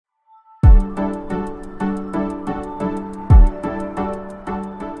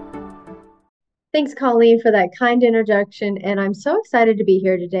Thanks, Colleen, for that kind introduction. And I'm so excited to be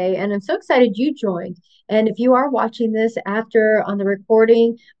here today. And I'm so excited you joined. And if you are watching this after on the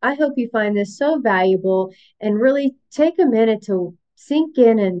recording, I hope you find this so valuable and really take a minute to sink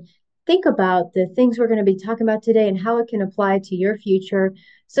in and think about the things we're going to be talking about today and how it can apply to your future.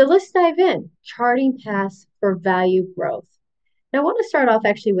 So let's dive in. Charting paths for value growth. Now, I want to start off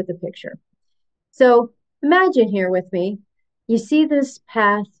actually with a picture. So imagine here with me, you see this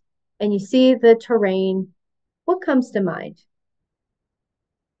path and you see the terrain. What comes to mind?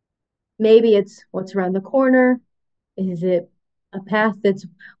 Maybe it's what's around the corner. Is it a path that's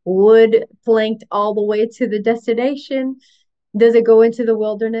wood flanked all the way to the destination? Does it go into the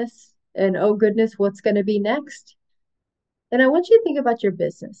wilderness? And oh goodness, what's going to be next? And I want you to think about your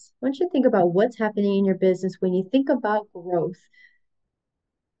business. I want you to think about what's happening in your business when you think about growth.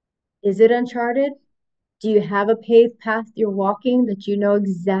 Is it uncharted? Do you have a paved path you're walking that you know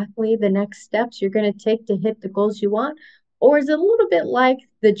exactly the next steps you're going to take to hit the goals you want? Or is it a little bit like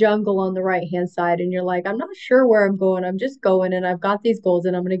the jungle on the right hand side and you're like, I'm not sure where I'm going. I'm just going and I've got these goals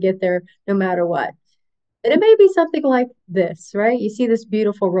and I'm going to get there no matter what. And it may be something like this, right? You see this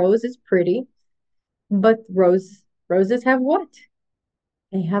beautiful rose, it's pretty, but roses have what?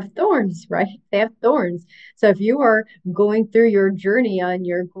 They have thorns, right? They have thorns. So if you are going through your journey on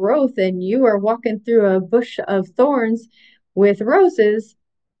your growth and you are walking through a bush of thorns with roses,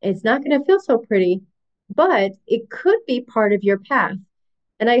 it's not going to feel so pretty, but it could be part of your path.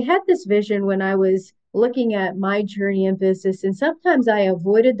 And I had this vision when I was looking at my journey in business, and sometimes I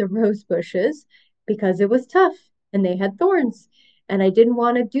avoided the rose bushes because it was tough and they had thorns. And I didn't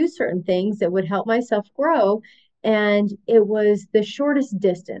want to do certain things that would help myself grow. And it was the shortest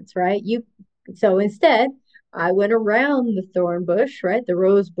distance, right? So instead, I went around the thorn bush, right? The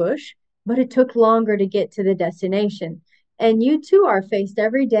rose bush, but it took longer to get to the destination. And you too are faced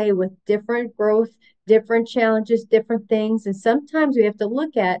every day with different growth, different challenges, different things. And sometimes we have to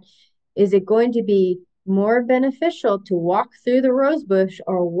look at, is it going to be more beneficial to walk through the rose bush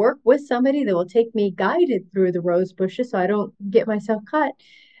or work with somebody that will take me guided through the rose bushes so I don't get myself cut?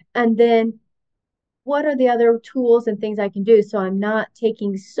 And then what are the other tools and things I can do so I'm not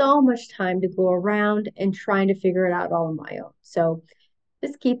taking so much time to go around and trying to figure it out all on my own? So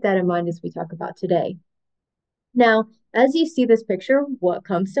just keep that in mind as we talk about today. Now, as you see this picture, what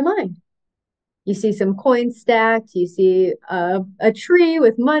comes to mind? You see some coins stacked, you see a tree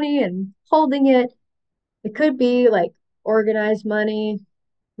with money and holding it. It could be like organized money,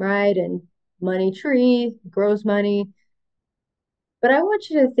 right? And money tree grows money. But I want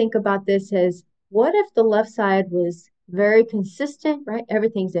you to think about this as what if the left side was very consistent, right?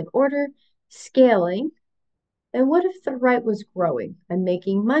 Everything's in order, scaling. And what if the right was growing? I'm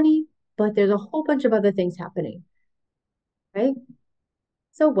making money, but there's a whole bunch of other things happening, right?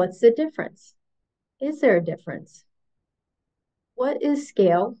 So what's the difference? Is there a difference? What is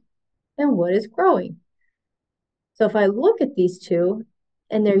scale and what is growing? So if I look at these two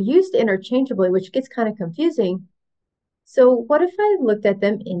and they're used interchangeably, which gets kind of confusing. So what if I looked at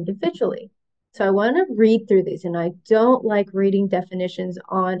them individually? So I want to read through these, and I don't like reading definitions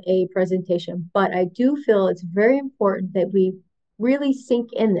on a presentation, but I do feel it's very important that we really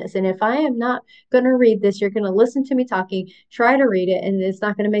sink in this. And if I am not going to read this, you're going to listen to me talking, try to read it, and it's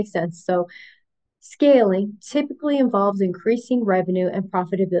not going to make sense. So scaling typically involves increasing revenue and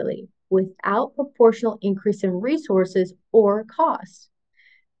profitability without proportional increase in resources or costs.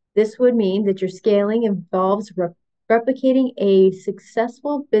 This would mean that your scaling involves replicating a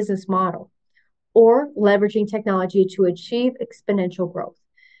successful business model or leveraging technology to achieve exponential growth,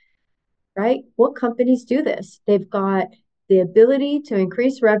 right? What companies do this? They've got the ability to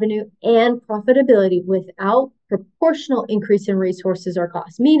increase revenue and profitability without proportional increase in resources or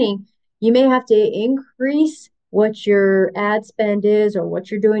costs, meaning you may have to increase what your ad spend is or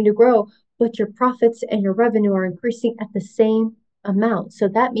what you're doing to grow, but your profits and your revenue are increasing at the same amount. So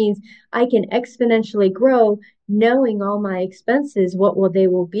that means I can exponentially grow knowing all my expenses, they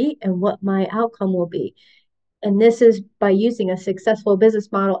will be and what my outcome will be. And this is by using a successful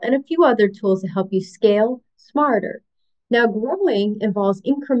business model and a few other tools to help you scale smarter. Now, growing involves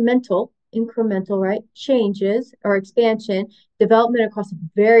incremental, right? Changes or expansion, development across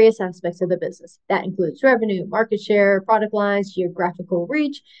various aspects of the business. That includes revenue, market share, product lines, geographical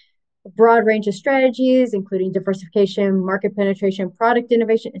reach, a broad range of strategies, including diversification, market penetration, product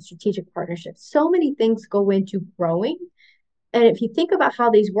innovation, and strategic partnerships. So many things go into growing. And if you think about how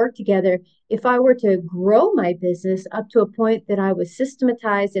these work together, if I were to grow my business up to a point that I was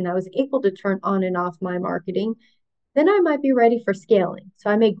systematized and I was able to turn on and off my marketing, then I might be ready for scaling. So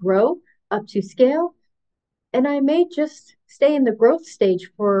I may grow up to scale and I may just stay in the growth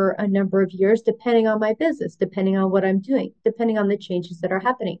stage for a number of years, depending on my business, depending on what I'm doing, depending on the changes that are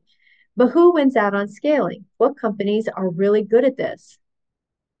happening. But who wins out on scaling? What companies are really good at this?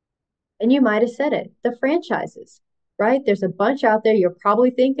 And you might have said it, the franchises, right? There's a bunch out there. You're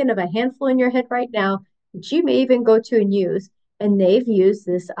probably thinking of a handful in your head right now that you may even go to and use. And they've used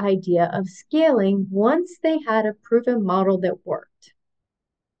this idea of scaling once they had a proven model that worked.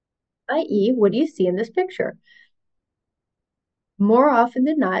 I.e., what do you see in this picture? More often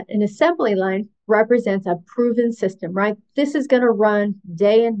than not, an assembly line represents a proven system, right? This is going to run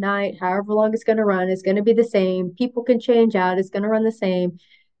day and night, however long it's going to run, it's going to be the same. People can change out, it's going to run the same.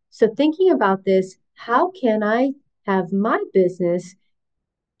 So thinking about this, how can I have my business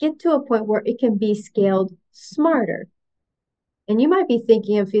get to a point where it can be scaled smarter? And you might be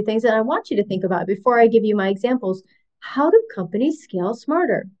thinking of a few things, and I want you to think about it before I give you my examples. How do companies scale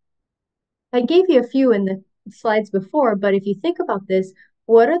smarter? I gave you a few in the slides before, but if you think about this,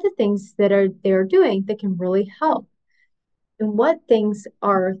 what are the things that they're doing that can really help? And what things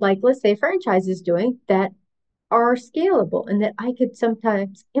are, like, let's say franchises doing that are scalable and that I could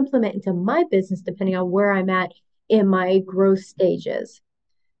sometimes implement into my business depending on where I'm at in my growth stages.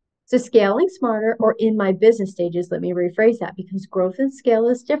 So scaling smarter or in my business stages, let me rephrase that because growth and scale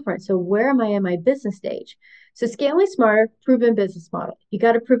is different. So where am I in my business stage? So scaling smarter, proven business model. You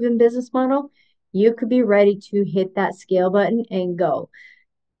got a proven business model, you could be ready to hit that scale button and go.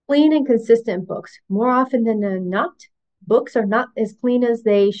 Clean and consistent books. More often than not, books are not as clean as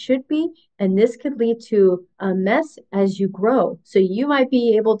they should be, and this could lead to a mess as you grow. So you might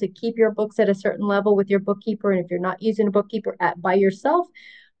be able to keep your books at a certain level with your bookkeeper, and if you're not using a bookkeeper by yourself,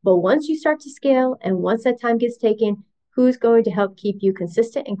 but once you start to scale and once that time gets taken, who's going to help keep you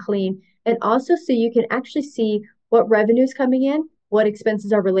consistent and clean? And also so you can actually see what revenue is coming in, what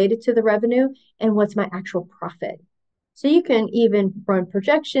expenses are related to the revenue, and what's my actual profit. So you can even run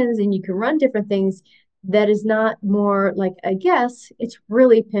projections and you can run different things that is not more like a guess, it's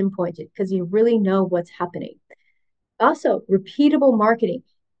really pinpointed because you really know what's happening. Also, repeatable marketing.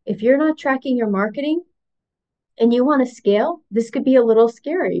 If you're not tracking your marketing, and you want to scale, this could be a little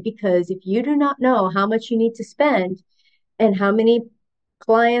scary because if you do not know how much you need to spend and how many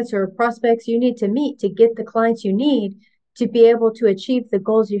clients or prospects you need to meet to get the clients you need to be able to achieve the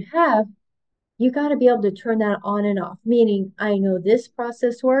goals you have, you got to be able to turn that on and off. Meaning, I know this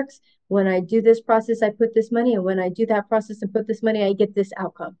process works. When I do this process, I put this money. And when I do that process and put this money, I get this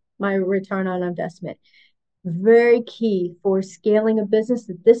outcome, my return on investment. Very key for scaling a business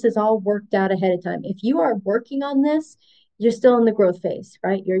that this is all worked out ahead of time. If you are working on this, you're still in the growth phase,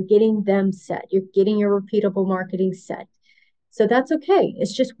 right? You're getting them set. You're getting your repeatable marketing set. So that's okay.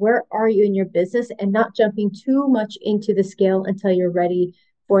 It's just where are you in your business and not jumping too much into the scale until you're ready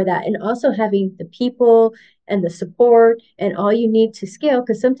for that. And also having the people and the support and all you need to scale,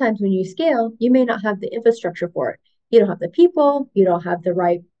 because sometimes when you scale, you may not have the infrastructure for it. You don't have the people, you don't have the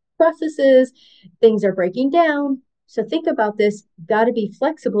right processes, things are breaking down. So think about this, got to be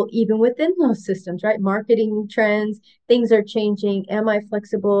flexible even within those systems, right? Marketing trends, things are changing. Am I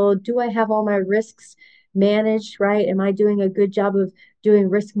flexible? Do I have all my risks managed, right? Am I doing a good job of doing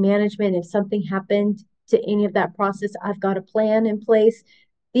risk management? If something happened to any of that process, I've got a plan in place.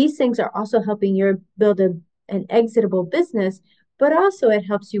 These things are also helping you build an exitable business, but also it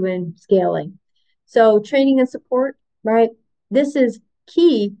helps you in scaling. So training and support, right? This is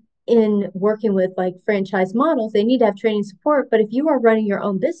key in working with like franchise models. They need to have training support, but if you are running your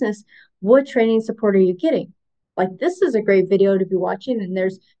own business, what training support are you getting? Like this is a great video to be watching, and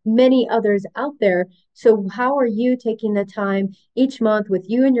there's many others out there. So how are you taking the time each month with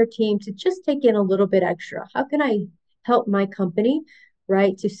you and your team to just take in a little bit extra? How can I help my company,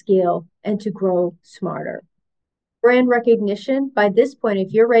 right, to scale and to grow smarter? Brand recognition. By this point,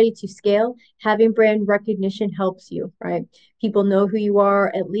 if you're ready to scale, having brand recognition helps you, right? People know who you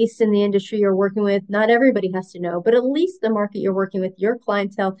are, at least in the industry you're working with. Not everybody has to know, but at least the market you're working with, your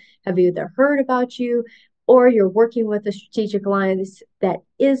clientele have either heard about you or you're working with a strategic alliance that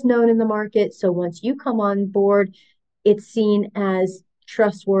is known in the market. So once you come on board, it's seen as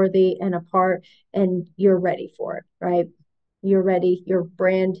trustworthy and a part, and you're ready for it, right? You're ready. Your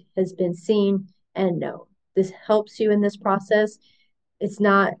brand has been seen and known. This helps you in this process. It's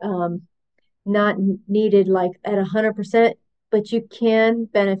not needed like at 100%, but you can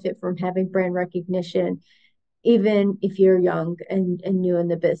benefit from having brand recognition even if you're young and new in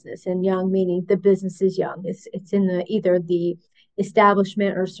the business. And young meaning the business is young. It's in the either the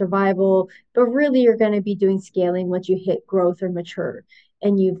establishment or survival, but really you're going to be doing scaling once you hit growth or mature.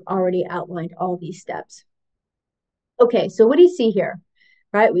 And you've already outlined all these steps. Okay, so what do you see here?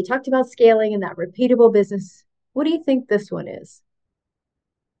 Right? We talked about scaling and that repeatable business What do you think this one is?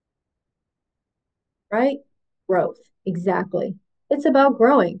 Right? Growth. Exactly. It's about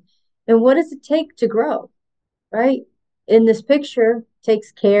growing. And what does it take to grow? Right? In this picture, it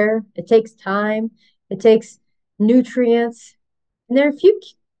takes care, it takes time, it takes nutrients. And there are a few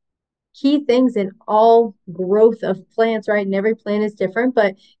key things in all growth of plants, right? And every plant is different,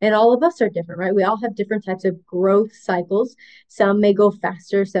 but and all of us are different, right? We all have different types of growth cycles. Some may go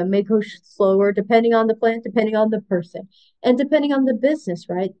faster, some may go slower, depending on the plant, depending on the person, and depending on the business,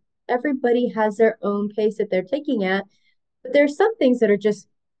 right? Everybody has their own pace that they're taking at, but there's some things that are just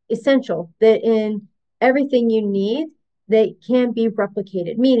essential that in everything you need, they can be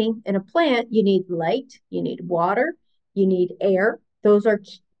replicated. Meaning, in a plant, you need light, you need water, you need air. Those are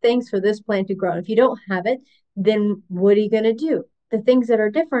things for this plant to grow. If you don't have it, then what are you going to do? The things that are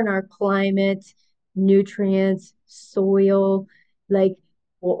different are climate, nutrients, soil, like,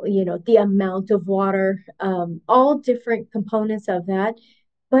 well, the amount of water, all different components of that.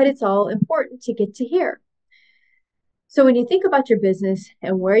 But it's all important to get to here. So when you think about your business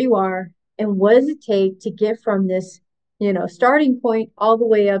and where you are and what does it take to get from this, starting point all the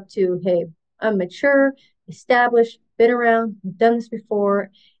way up to, hey, I'm mature, established, been around, done this before,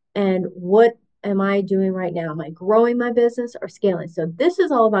 and what am I doing right now? Am I growing my business or scaling? So this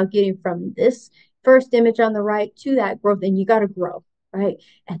is all about getting from this first image on the right to that growth, and you got to grow. Right.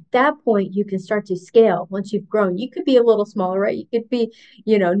 At that point, you can start to scale once you've grown. You could be a little smaller, right? You could be,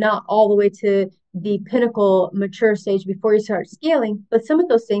 not all the way to the pinnacle mature stage before you start scaling. But some of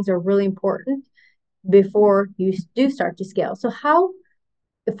those things are really important before you do start to scale. So,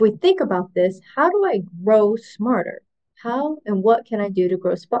 if we think about this, how do I grow smarter? How and what can I do to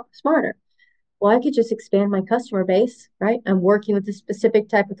grow smarter? Well, I could just expand my customer base, right? I'm working with a specific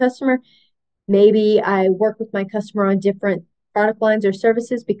type of customer. Maybe I work with my customer on different product lines or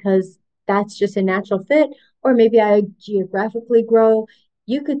services because that's just a natural fit. Or maybe I geographically grow.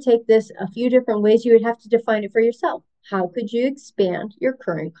 You could take this a few different ways. You would have to define it for yourself. How could you expand your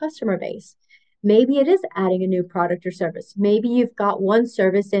current customer base? Maybe it is adding a new product or service. Maybe you've got one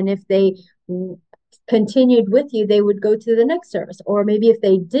service, and if they continued with you, they would go to the next service. Or maybe if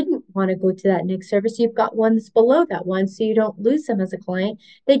they didn't want to go to that next service, you've got one that's below that one. So you don't lose them as a client.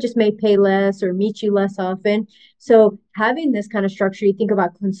 They just may pay less or meet you less often. So having this kind of structure, you think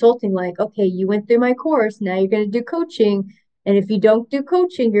about consulting like, okay, you went through my course, now you're going to do coaching. And if you don't do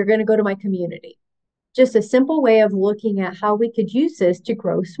coaching, you're going to go to my community. Just a simple way of looking at how we could use this to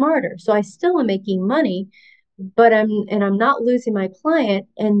grow smarter. So I still am making money, but I'm not losing my client.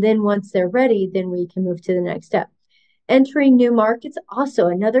 And then once they're ready, then we can move to the next step. Entering new markets, also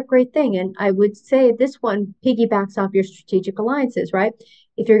another great thing. And I would say this one piggybacks off your strategic alliances, right?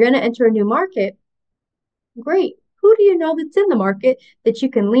 If you're going to enter a new market, great. Who do you know that's in the market that you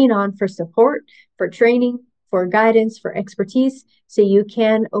can lean on for support, for training, for guidance, for expertise? So you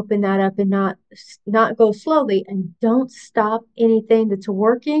can open that up and not go slowly, and don't stop anything that's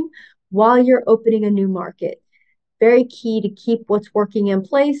working while you're opening a new market. Very key to keep what's working in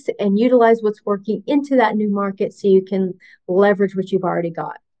place and utilize what's working into that new market so you can leverage what you've already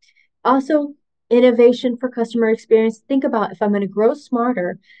got. Also, innovation for customer experience. Think about, if I'm going to grow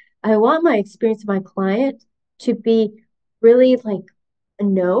smarter, I want my experience of my client to be really like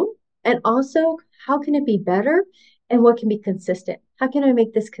known. And also, how can it be better and what can be consistent? How can I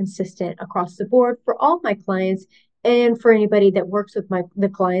make this consistent across the board for all my clients and for anybody that works with the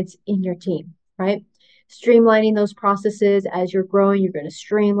clients in your team, right? Streamlining those processes as you're growing, you're going to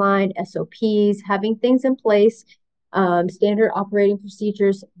streamline SOPs, having things in place, standard operating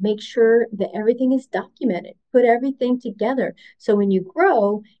procedures. Make sure that everything is documented. Put everything together. So when you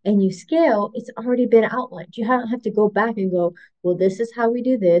grow and you scale, it's already been outlined. You don't have to go back and go, well, this is how we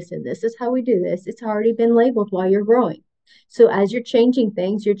do this, and this is how we do this. It's already been labeled while you're growing. So as you're changing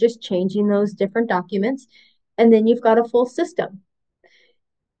things, you're just changing those different documents, and then you've got a full system.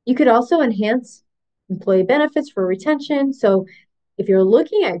 You could also enhance employee benefits for retention. So if you're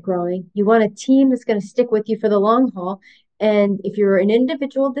looking at growing, you want a team that's going to stick with you for the long haul. And if you're an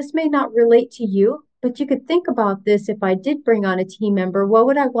individual, this may not relate to you, but you could think about this. If I did bring on a team member, what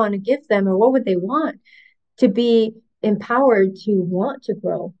would I want to give them, or what would they want to be empowered to want to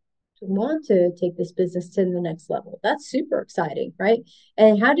grow, to want to take this business to the next level? That's super exciting, right?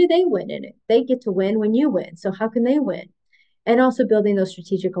 And how do they win in it? They get to win when you win. So how can they win? And also building those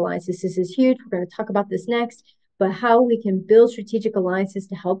strategic alliances. This is huge. We're going to talk about this next, but how we can build strategic alliances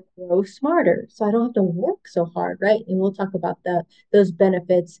to help grow smarter. So I don't have to work so hard, right? And we'll talk about those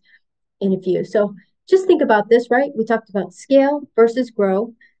benefits in a few. So just think about this, right? We talked about scale versus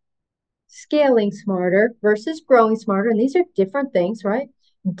grow, scaling smarter versus growing smarter. And these are different things, right?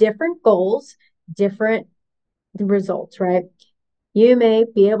 Different goals, different the results, right? You may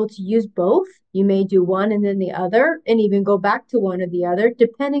be able to use both. You may do one and then the other, and even go back to one or the other,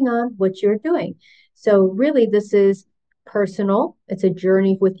 depending on what you're doing. So, really, this is personal, it's a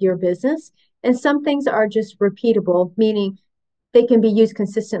journey with your business. And some things are just repeatable, meaning they can be used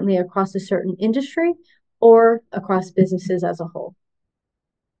consistently across a certain industry or across businesses as a whole.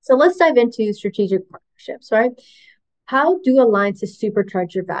 So, let's dive into strategic partnerships, right? How do alliances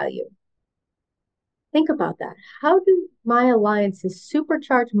supercharge your value? Think about that. How do my alliances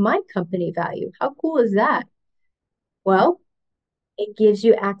supercharge my company value? How cool is that? Well, it gives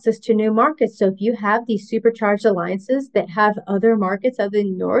you access to new markets. So if you have these supercharged alliances that have other markets other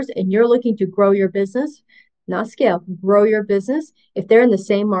than yours and you're looking to grow your business, not scale, grow your business, if they're in the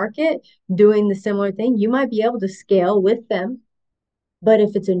same market doing the similar thing, you might be able to scale with them. But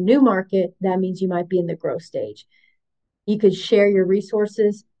if it's a new market, that means you might be in the growth stage. You could share your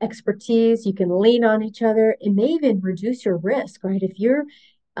resources, expertise. You can lean on each other. It may even reduce your risk, right? If you're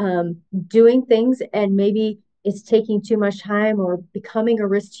doing things and maybe it's taking too much time or becoming a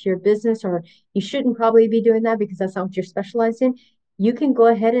risk to your business, or you shouldn't probably be doing that because that's not what you're specialized in, you can go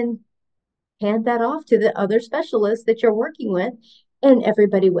ahead and hand that off to the other specialists that you're working with, and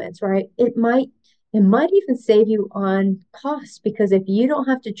everybody wins, right? It might even save you on costs, because if you don't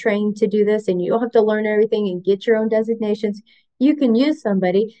have to train to do this and you don't have to learn everything and get your own designations, you can use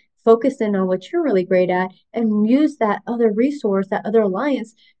somebody, focus in on what you're really great at, and use that other resource, that other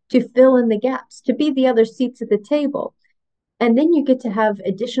alliance, to fill in the gaps, to be the other seats at the table. And then you get to have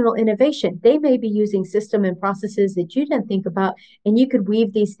additional innovation. They may be using system and processes that you didn't think about, and you could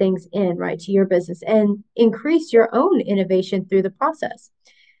weave these things in, right, to your business and increase your own innovation through the process.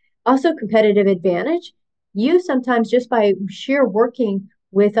 Also, competitive advantage. You sometimes, just by sheer working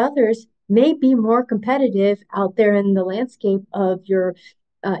with others, may be more competitive out there in the landscape of your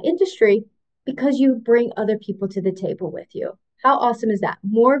industry, because you bring other people to the table with you. How awesome is that?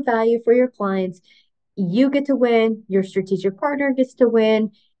 More value for your clients. You get to win, your strategic partner gets to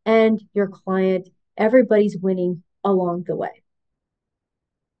win, and your client, everybody's winning along the way.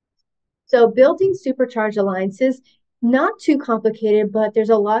 So building supercharged alliances, not too complicated, but there's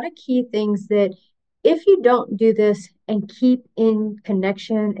a lot of key things that if you don't do this and keep in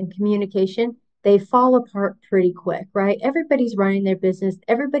connection and communication, they fall apart pretty quick, right? Everybody's running their business.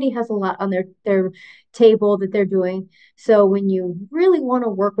 Everybody has a lot on their table that they're doing. So when you really want to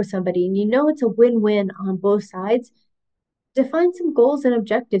work with somebody and you know it's a win-win on both sides, define some goals and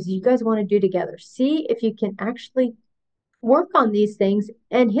objectives you guys want to do together. See if you can actually work on these things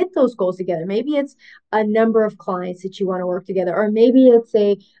and hit those goals together. Maybe it's a number of clients that you want to work together, or maybe it's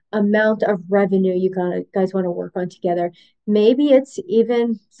a amount of revenue you guys want to work on together. Maybe it's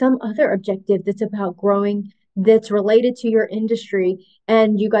even some other objective that's about growing, that's related to your industry,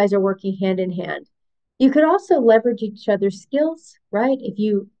 and you guys are working hand in hand. You could also leverage each other's skills, right? If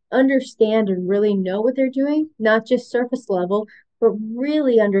you understand and really know what they're doing, not just surface level, but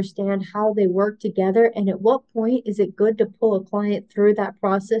really understand how they work together and at what point is it good to pull a client through that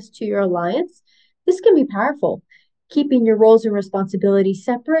process to your alliance. This can be powerful, keeping your roles and responsibilities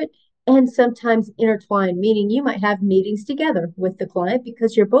separate and sometimes intertwined, meaning you might have meetings together with the client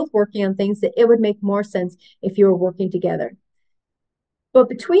because you're both working on things that it would make more sense if you were working together. But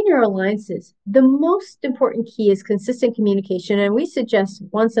between your alliances, the most important key is consistent communication. And we suggest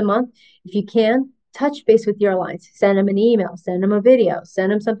once a month, if you can, touch base with your alliance. Send them an email, send them a video,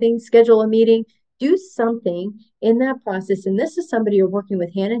 send them something, schedule a meeting, do something in that process. And this is somebody you're working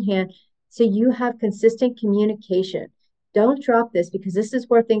with hand in hand. So you have consistent communication. Don't drop this, because this is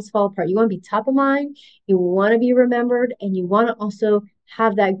where things fall apart. You want to be top of mind, you want to be remembered, and you want to also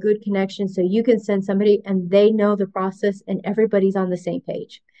have that good connection so you can send somebody and they know the process and everybody's on the same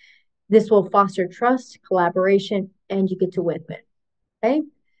page. This will foster trust, collaboration, and you get to win-win. Okay.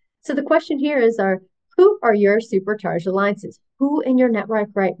 So the question here is, who are your supercharged alliances? Who in your network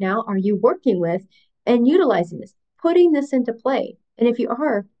right now are you working with and utilizing this, putting this into play? And if you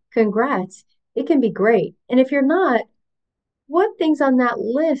are, congrats. It can be great. And if you're not, what things on that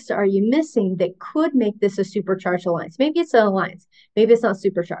list are you missing that could make this a supercharged alliance? Maybe it's an alliance, maybe it's not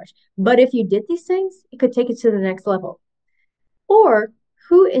supercharged. But if you did these things, it could take it to the next level. Or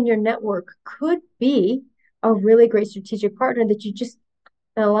who in your network could be a really great strategic partner that you just,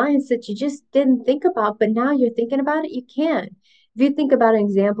 an alliance that you just didn't think about, but now you're thinking about it, you can. If you think about an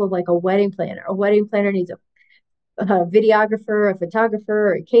example of like a wedding planner needs a videographer, a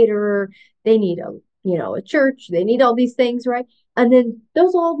photographer, a caterer. They need a church. They need all these things, right? And then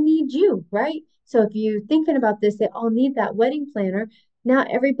those all need you, right? So if you're thinking about this, they all need that wedding planner. Now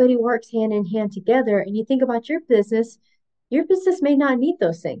everybody works hand in hand together, and you think about your business may not need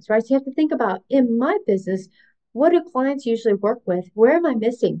those things, right? So you have to think about, in my business, What do clients usually work with? Where am I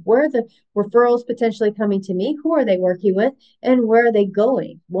missing? Where are the referrals potentially coming to me? Who are they working with? And where are they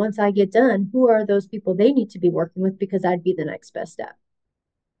going? Once I get done, who are those people they need to be working with because I'd be the next best step.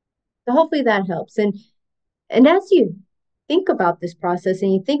 So hopefully that helps. And as you think about this process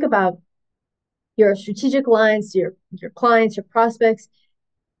and you think about your strategic lines, your clients, your prospects,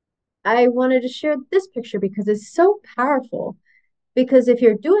 I wanted to share this picture because it's so powerful. Because if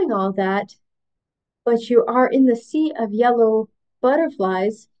you're doing all that, but you are in the sea of yellow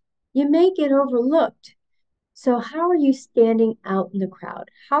butterflies, you may get overlooked. So, how are you standing out in the crowd?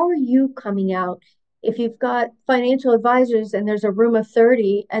 How are you coming out? If you've got financial advisors and there's a room of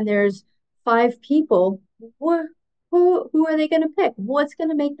 30 and there's five people, who are they going to pick? What's going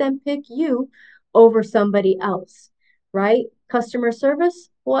to make them pick you over somebody else, right? Customer service?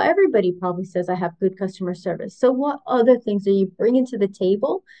 Well, everybody probably says I have good customer service. So, what other things are you bringing to the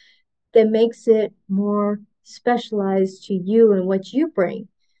table that makes it more specialized to you and what you bring?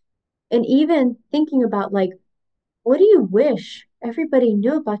 And even thinking about like, what do you wish everybody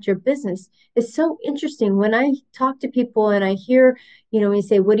knew about your business? Is so interesting. When I talk to people and I hear, when you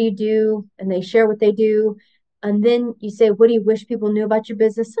say, what do you do? And they share what they do. And then you say, what do you wish people knew about your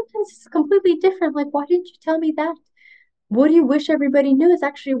business? Sometimes it's completely different. Like, why didn't you tell me that? What do you wish everybody knew is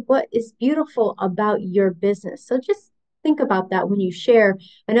actually what is beautiful about your business. So just think about that when you share.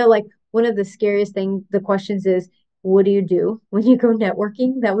 I know like one of the scariest thing, the questions is, what do you do when you go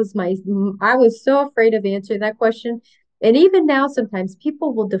networking? I was so afraid of answering that question. And even now, sometimes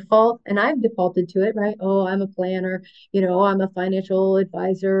people will default, and I've defaulted to it, right? Oh, I'm a planner, I'm a financial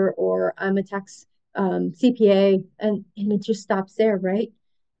advisor, or I'm a tax CPA, and it just stops there, right?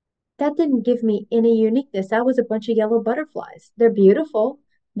 That didn't give me any uniqueness. That was a bunch of yellow butterflies. They're beautiful.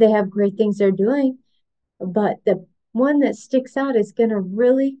 They have great things they're doing, but the one that sticks out is going to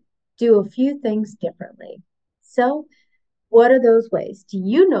really do a few things differently. So, what are those ways? Do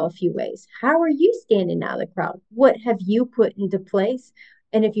you know a few ways? How are you standing out of the crowd? What have you put into place?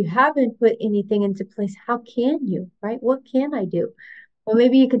 And if you haven't put anything into place, how can you, right? What can I do? Well,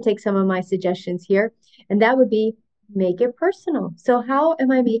 maybe you can take some of my suggestions here, and that would be make it personal. So, how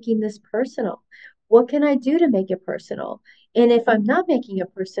am I making this personal? What can I do to make it personal? And if I'm not making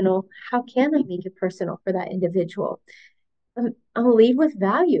it personal, how can I make it personal for that individual? I'll lead with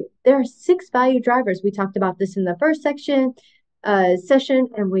value. There are 6 value drivers. We talked about this in the first session,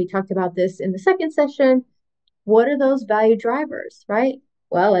 and we talked about this in the second session. What are those value drivers, right?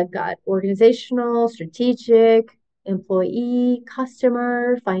 Well, I've got organizational, strategic, employee,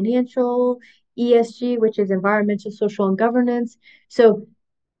 customer, financial, ESG, which is environmental, social, and governance. So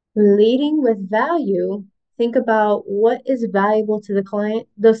leading with value, think about what is valuable to the client.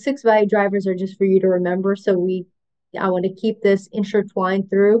 Those 6 value drivers are just for you to remember. I want to keep this intertwined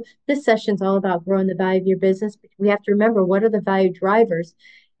through. This session's all about growing the value of your business. We have to remember what are the value drivers,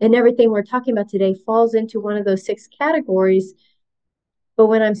 and everything we're talking about today falls into one of those 6 categories. But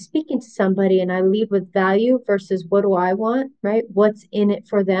when I'm speaking to somebody and I lead with value versus what do I want, right? What's in it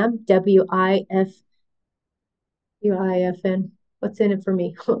for them? WIFN. What's in it for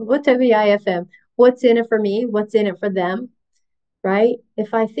me? What WIFM? What's in it for me? What's in it for them? Right?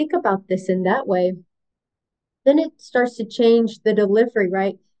 If I think about this in that way, then it starts to change the delivery,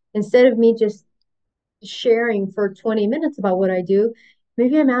 right? Instead of me just sharing for 20 minutes about what I do,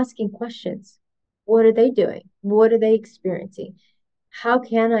 maybe I'm asking questions. What are they doing? What are they experiencing? How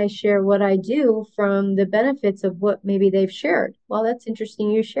can I share what I do from the benefits of what maybe they've shared? Well, that's interesting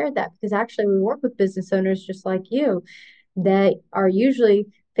you shared that because actually we work with business owners just like you that are usually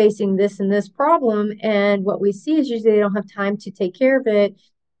facing this and this problem. And what we see is usually they don't have time to take care of it.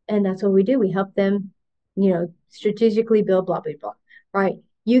 And that's what we do. We help them, strategically build blah, blah, blah, right?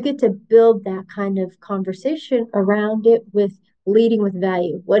 You get to build that kind of conversation around it with leading with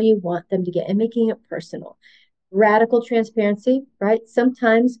value. What do you want them to get? And making it personal. Radical transparency, right?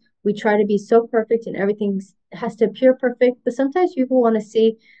 Sometimes we try to be so perfect and everything has to appear perfect, but sometimes people want to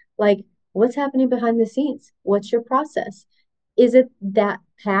see like what's happening behind the scenes. What's your process? Is it that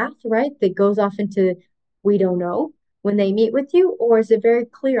path, right, that goes off into we don't know when they meet with you? Or is it very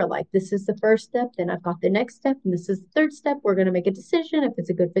clear, like this is the first step, then I've got the next step, and this is the third step. We're going to make a decision if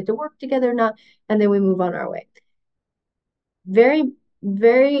it's a good fit to work together or not, and then we move on our way. Very,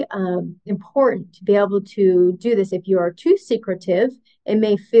 very important to be able to do this. If you are too secretive, it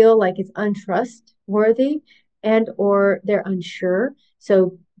may feel like it's untrustworthy and or they're unsure.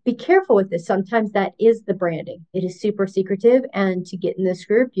 So be careful with this. Sometimes that is the branding. It is super secretive. And to get in this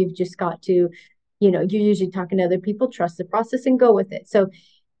group, you've just got to, you're usually talking to other people, trust the process and go with it. So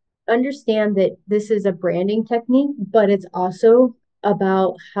understand that this is a branding technique, but it's also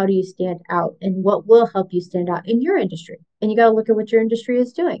about how do you stand out and what will help you stand out in your industry. And you got to look at what your industry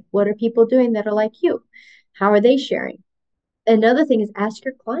is doing. What are people doing that are like you? How are they sharing? Another thing is ask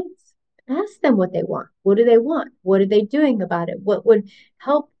your clients. Ask them what they want. What do they want? What are they doing about it? What would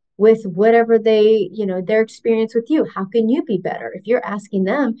help with whatever they, their experience with you? How can you be better? If you're asking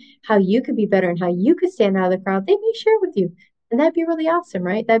them how you could be better and how you could stand out of the crowd, they may share with you. And that'd be really awesome,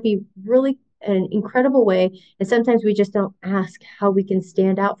 right? That'd be really an incredible way. And sometimes we just don't ask how we can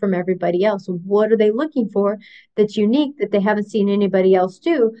stand out from everybody else. What are they looking for that's unique that they haven't seen anybody else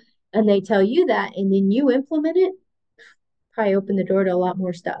do? And they tell you that, and then you implement it, probably open the door to a lot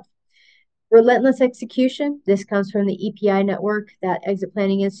more stuff. Relentless execution. This comes from the EPI network, that Exit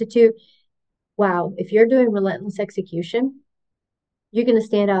Planning Institute. Wow, if you're doing relentless execution, you're going to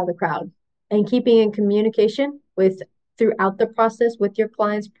stand out of the crowd. And keeping in communication with throughout the process with your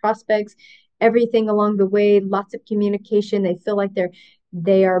clients, prospects, everything along the way, lots of communication. They feel like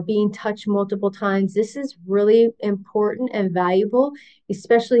they are being touched multiple times. This is really important and valuable,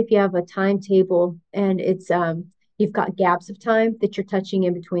 especially if you have a timetable and it's you've got gaps of time that you're touching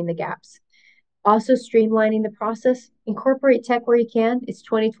in between the gaps. Also streamlining the process, incorporate tech where you can. It's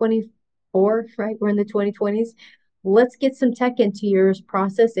 2024, right? We're in the 2020s. Let's get some tech into your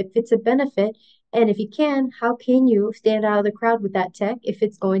process if it's a benefit. And if you can, how can you stand out of the crowd with that tech if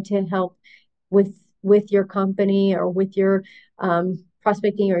it's going to help with your company or with your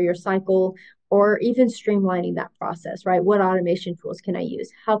prospecting or your cycle, or even streamlining that process, right? What automation tools can I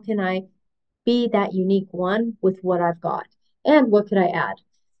use? How can I be that unique one with what I've got? And what could I add?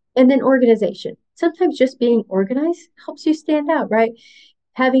 And then organization. Sometimes just being organized helps you stand out, right?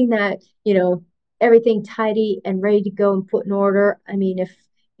 Having that, everything tidy and ready to go and put in order. I mean,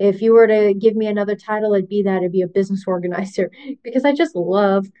 if you were to give me another title, it'd be a business organizer, because I just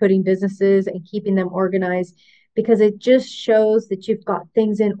love putting businesses and keeping them organized, because it just shows that you've got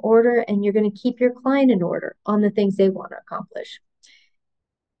things in order and you're going to keep your client in order on the things they want to accomplish.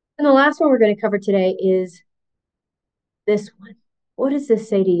 And the last one we're going to cover today is this one. What does this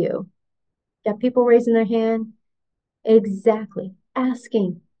say to you? Got people raising their hand? Exactly.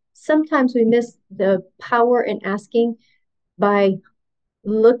 Asking. Sometimes we miss the power in asking by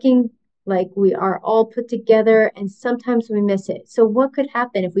looking like we are all put together, and sometimes we miss it. So what could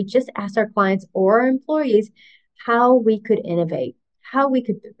happen if we just asked our clients or our employees how we could innovate, how we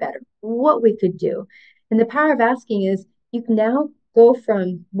could do better, what we could do? And the power of asking is you can now go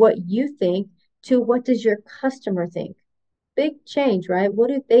from what you think to what does your customer think? Big change, right? What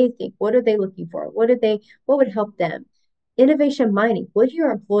do they think? What are they looking for? What would help them? Innovation mining. What are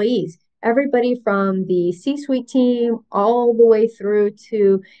your employees? Everybody from the C-suite team all the way through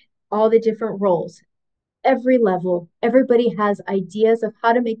to all the different roles. Every level, everybody has ideas of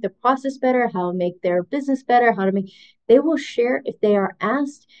how to make the process better, how to make their business better, they will share if they are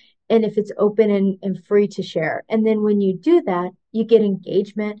asked, and if it's open and free to share. And then when you do that, you get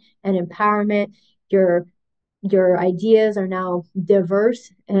engagement and empowerment. Your ideas are now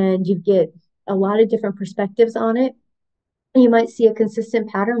diverse and you get a lot of different perspectives on it. And you might see a consistent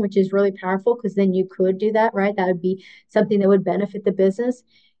pattern, which is really powerful, because then you could do that, right? That would be something that would benefit the business.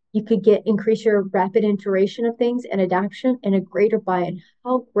 You could increase your rapid iteration of things and adoption and a greater buy-in.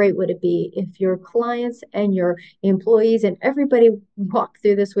 How great would it be if your clients and your employees and everybody walk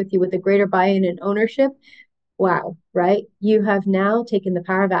through this with you with a greater buy-in and ownership? Wow, right? You have now taken the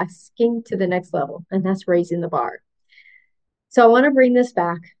power of asking to the next level, and that's raising the bar. So I want to bring this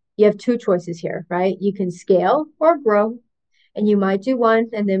back. You have two choices here, right? You can scale or grow, and you might do one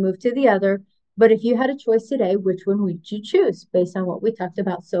and then move to the other. But if you had a choice today, which one would you choose based on what we talked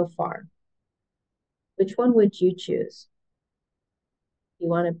about so far? Which one would you choose? Do you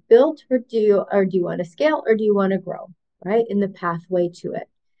want to build, or do you want to scale, or do you want to grow, right? In the pathway to it.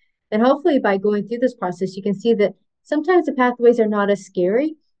 And hopefully by going through this process, you can see that sometimes the pathways are not as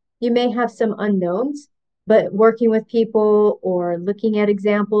scary. You may have some unknowns, but working with people or looking at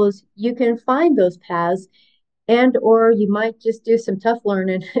examples, you can find those paths, and or you might just do some tough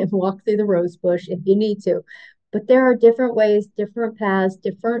learning and walk through the rose bush if you need to. But there are different ways, different paths,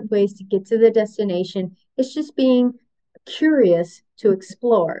 different ways to get to the destination. It's just being curious to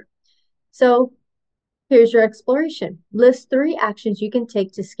explore. So here's your exploration. List 3 actions you can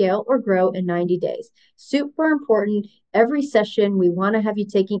take to scale or grow in 90 days. Super important. Every session, we want to have you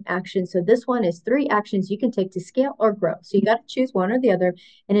taking action. So this one is 3 actions you can take to scale or grow. So you got to choose one or the other.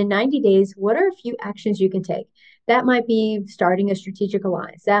 And in 90 days, what are a few actions you can take? That might be starting a strategic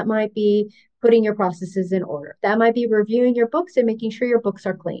alliance. That might be putting your processes in order. That might be reviewing your books and making sure your books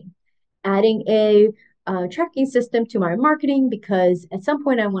are clean. Adding a tracking system to my marketing because at some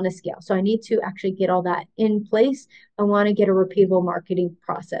point I want to scale. So I need to actually get all that in place. I want to get a repeatable marketing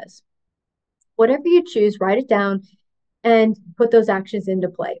process. Whatever you choose, write it down and put those actions into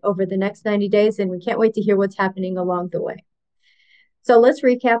play over the next 90 days. And we can't wait to hear what's happening along the way. So let's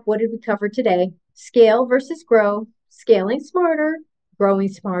recap. What did we cover today? Scale versus grow, scaling smarter, growing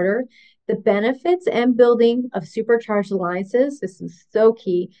smarter, the benefits and building of supercharged alliances. This is so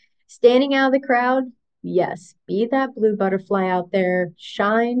key. Standing out of the crowd. Yes, be that blue butterfly out there,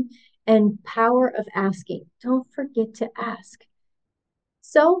 shine, and power of asking. Don't forget to ask.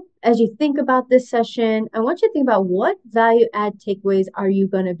 So, as you think about this session, I want you to think about what value add takeaways are you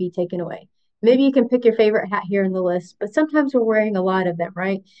going to be taking away? Maybe you can pick your favorite hat here in the list, but sometimes we're wearing a lot of them,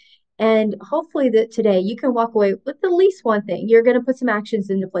 right? And hopefully that today you can walk away with at least one thing. You're going to put some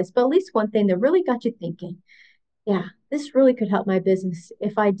actions into place, but at least one thing that really got you thinking, yeah, this really could help my business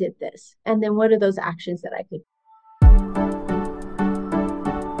if I did this. And then what are those actions that I could